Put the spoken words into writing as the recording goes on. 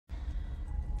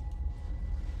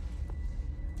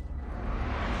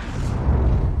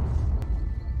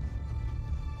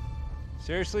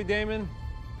Seriously, Damon?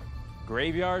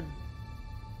 Graveyard?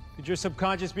 Could your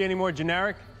subconscious be any more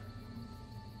generic?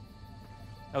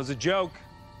 That was a joke.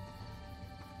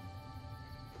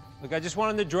 Look, I just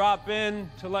wanted to drop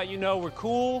in to let you know we're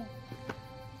cool.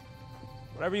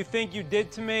 Whatever you think you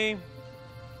did to me,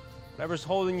 whatever's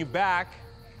holding you back,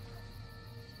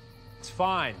 it's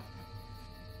fine.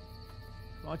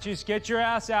 Why don't you just get your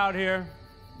ass out here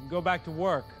and go back to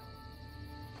work?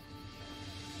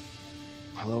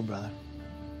 Hello, brother.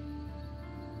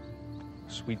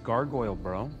 Sweet gargoyle,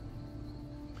 bro.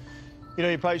 You know,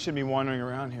 you probably shouldn't be wandering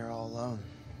around here all alone.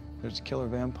 There's a killer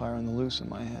vampire on the loose in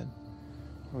my head.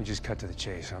 We just cut to the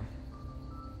chase, huh?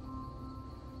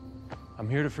 I'm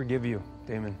here to forgive you,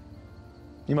 Damon.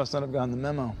 You must not have gotten the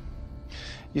memo.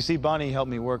 You see, Bonnie helped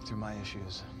me work through my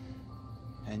issues.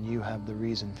 And you have the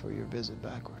reason for your visit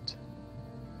backwards.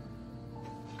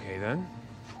 Okay, then.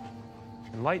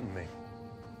 Enlighten me.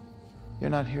 You're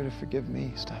not here to forgive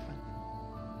me, Stefan.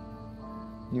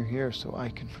 You're here so I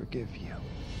can forgive you.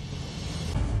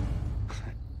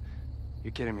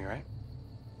 You're kidding me, right?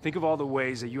 Think of all the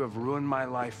ways that you have ruined my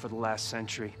life for the last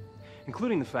century,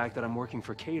 including the fact that I'm working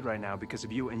for Cade right now because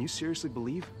of you, and you seriously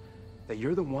believe that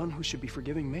you're the one who should be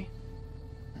forgiving me?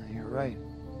 You're right.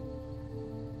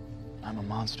 I'm a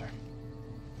monster.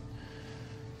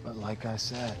 But like I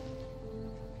said,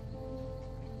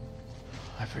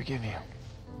 I forgive you.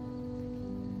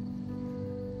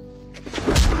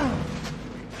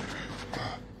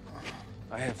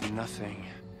 I have nothing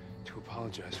to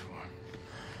apologize for.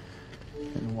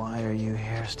 And why are you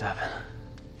here, Stefan?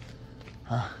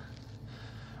 Huh?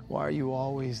 Why are you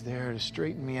always there to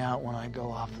straighten me out when I go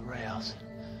off the rails?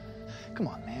 Come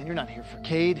on, man, you're not here for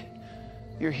Cade.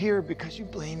 You're here because you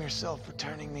blame yourself for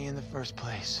turning me in the first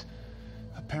place.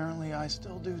 Apparently, I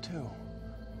still do too.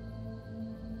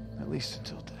 At least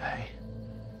until today.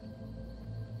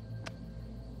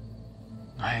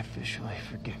 I officially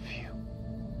forgive you.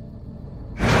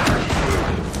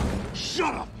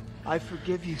 Shut up! I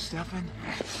forgive you, Stefan.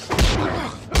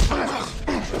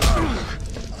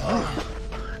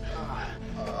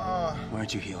 Why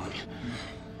aren't you healing?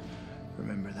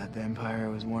 Remember that vampire I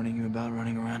was warning you about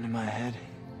running around in my head?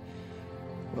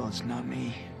 Well, it's not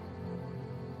me.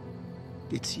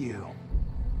 It's you.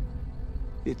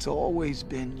 It's always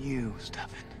been you,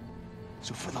 Stefan.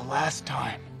 So for the last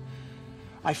time,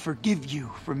 I forgive you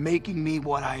for making me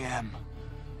what I am.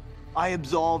 I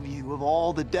absolve you of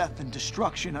all the death and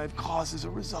destruction I've caused as a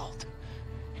result.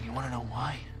 And you want to know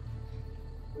why?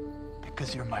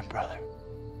 Because you're my brother.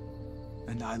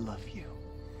 And I love you.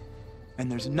 And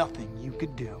there's nothing you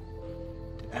could do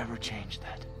to ever change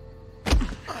that.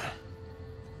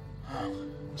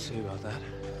 We'll see about that.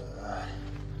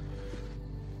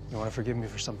 You want to forgive me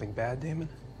for something bad, Damon?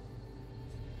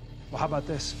 Well, how about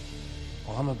this?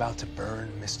 Well, I'm about to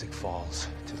burn Mystic Falls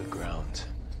to the ground.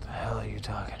 What the hell are you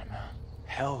talking about?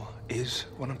 Hell is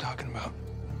what I'm talking about.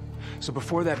 So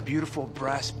before that beautiful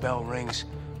brass bell rings,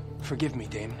 forgive me,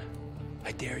 Damon.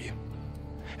 I dare you.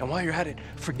 And while you're at it,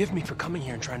 forgive me for coming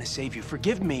here and trying to save you.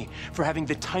 Forgive me for having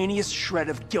the tiniest shred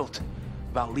of guilt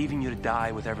about leaving you to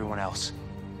die with everyone else.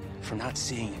 For not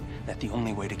seeing that the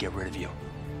only way to get rid of you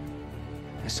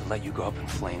is to let you go up in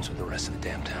flames with the rest of the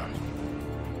damn town.